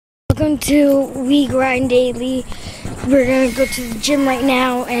Welcome to We Grind Daily. We're gonna go to the gym right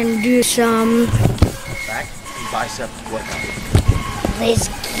now and do some back and bicep workout. Let's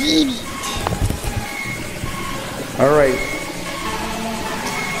get it. All right.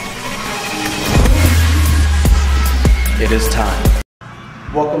 It is time.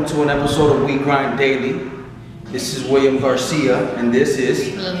 Welcome to an episode of We Grind Daily. This is William Garcia, and this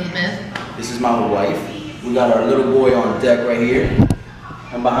is my wife. We got our little boy on deck right here.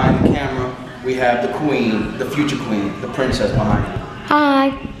 And behind the camera, we have the queen, the future queen, the princess behind you. Hi.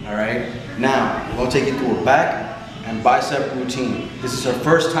 All right. Now, we're gonna take you through a back and bicep routine. This is her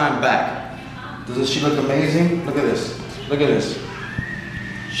first time back. Doesn't she look amazing? Look at this. Look at this.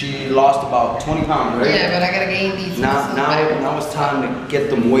 She lost about 20 pounds, right? Yeah, but I gotta gain these. Now it's time to get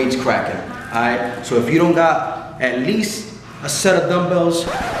them weights cracking. All right. So if you don't got at least a set of dumbbells,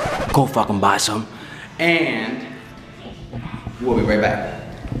 go fucking buy some. And we'll be right back.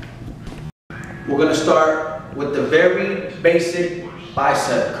 We're gonna start with the very basic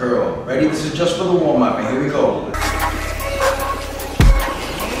bicep curl. Ready? This is just for the warm up, and here we go.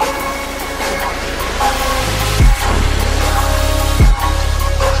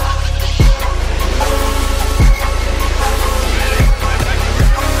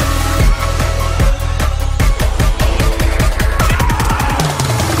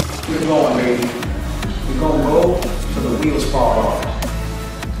 Keep going, baby. We're gonna go till the wheels fall off.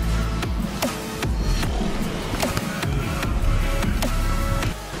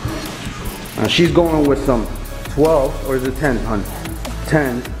 Now she's going with some 12, or is it 10, hun?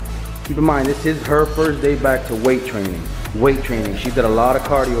 10. Keep in mind, this is her first day back to weight training. Weight training. She did a lot of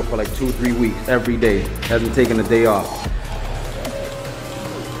cardio for like 2-3 weeks, every day. Hasn't taken a day off.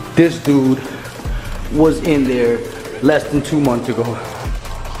 This dude was in there less than 2 months ago.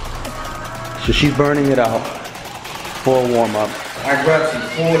 So she's burning it out for a warm up. I grabbed some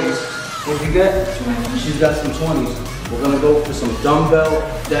 40s. What'd you get? 20. She's got some 20s. We're gonna go for some dumbbell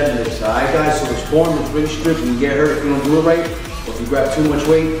deadlifts, all right, guys? So this form is really strict. You can get hurt if you don't do it right. Or if you grab too much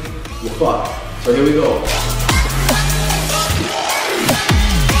weight, you're fucked. So here we go.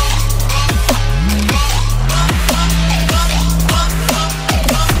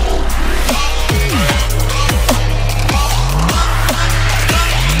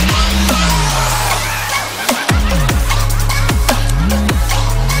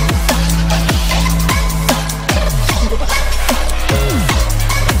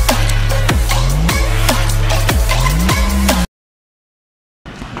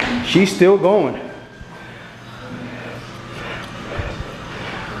 She's still going.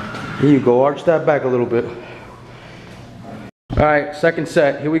 Here you go, arch that back a little bit. All right, second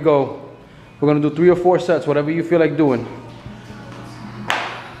set, here we go. We're gonna do 3 or 4 sets, whatever you feel like doing.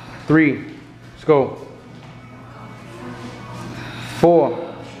 3, let's go.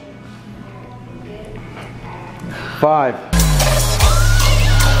 4, 5.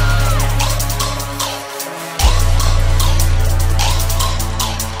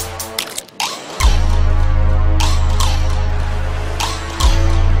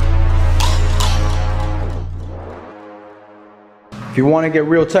 If you want to get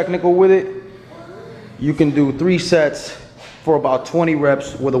real technical with it, you can do 3 sets for about 20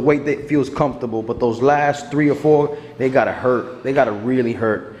 reps with a weight that feels comfortable, but those last 3 or 4, they gotta hurt. They gotta really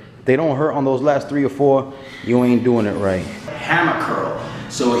hurt. If they don't hurt on those last 3 or 4, you ain't doing it right. Hammer curl.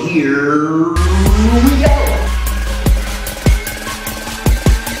 So here we go.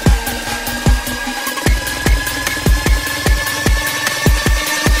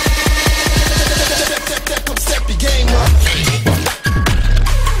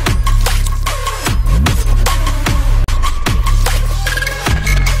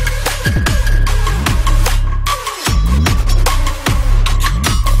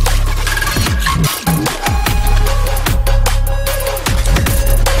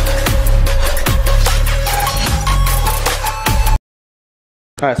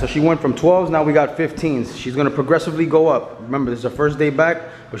 All right, so she went from 12s, now we got 15s. She's gonna progressively go up. Remember, this is her first day back,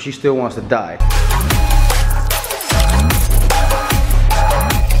 but she still wants to die.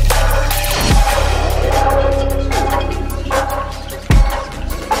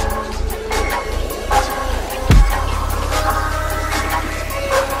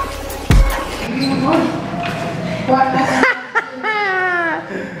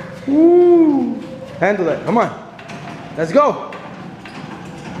 Woo! Handle that, come on. Let's go.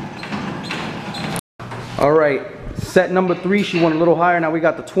 All right, set number 3, she went a little higher. Now we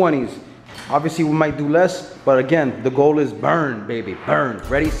got the 20s. Obviously we might do less, but again, the goal is burn, baby, burn.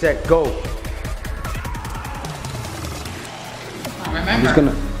 Ready, set, go.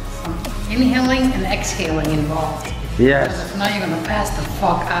 Remember, inhaling and exhaling involved. Yes. If not, you're gonna pass the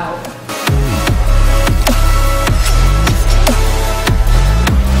fuck out.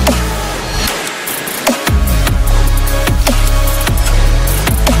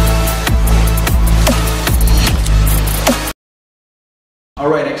 All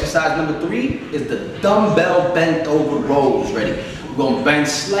right, exercise number 3 is the dumbbell bent over rows. Ready? We're gonna bend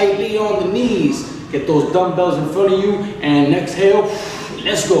slightly on the knees. Get those dumbbells in front of you and exhale.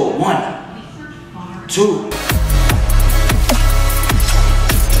 Let's go. 1, 2.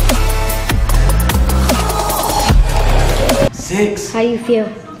 6. How do you feel?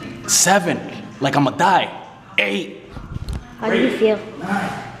 7. Like I'ma die. 8. How do you feel? 9.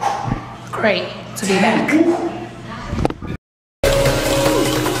 Great to be back.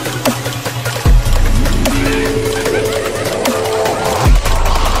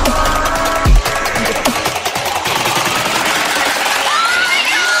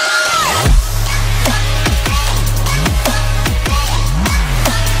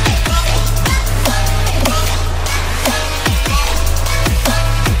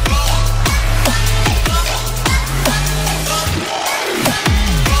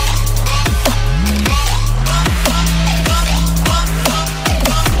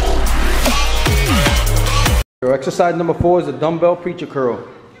 Exercise number 4 is a dumbbell preacher curl.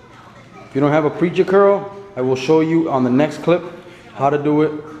 If you don't have a preacher curl, I will show you on the next clip how to do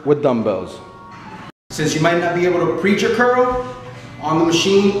it with dumbbells. Since you might not be able to preacher curl on the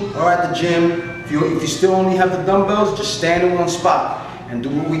machine or at the gym, if you still only have the dumbbells, just stand in one spot and do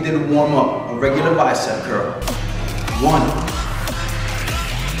what we did to warm up, a regular bicep curl. 1,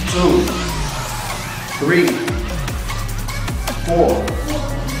 2, 3, 4,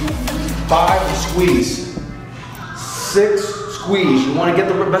 5, and squeeze. 6, squeeze. You want to get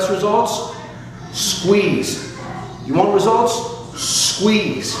the best results? Squeeze. You want results?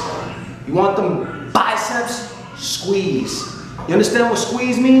 Squeeze. You want them biceps? Squeeze. You understand what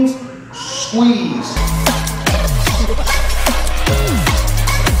squeeze means? Squeeze.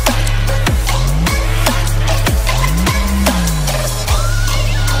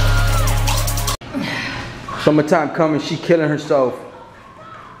 Summertime coming, she killing herself.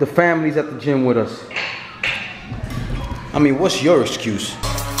 The family's at the gym with us. I mean, what's your excuse?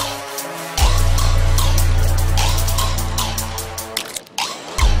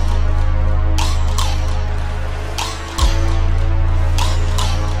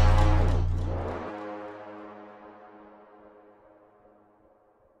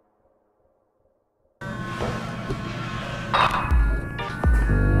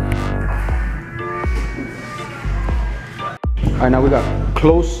 All right, now we got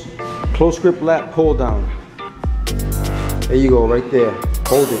close grip lat pull down. There you go, right there.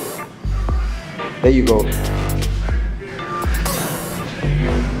 Hold it. There you go.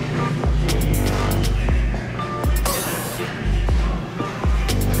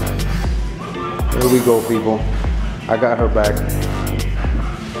 There we go, people. I got her back.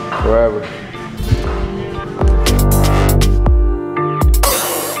 Forever.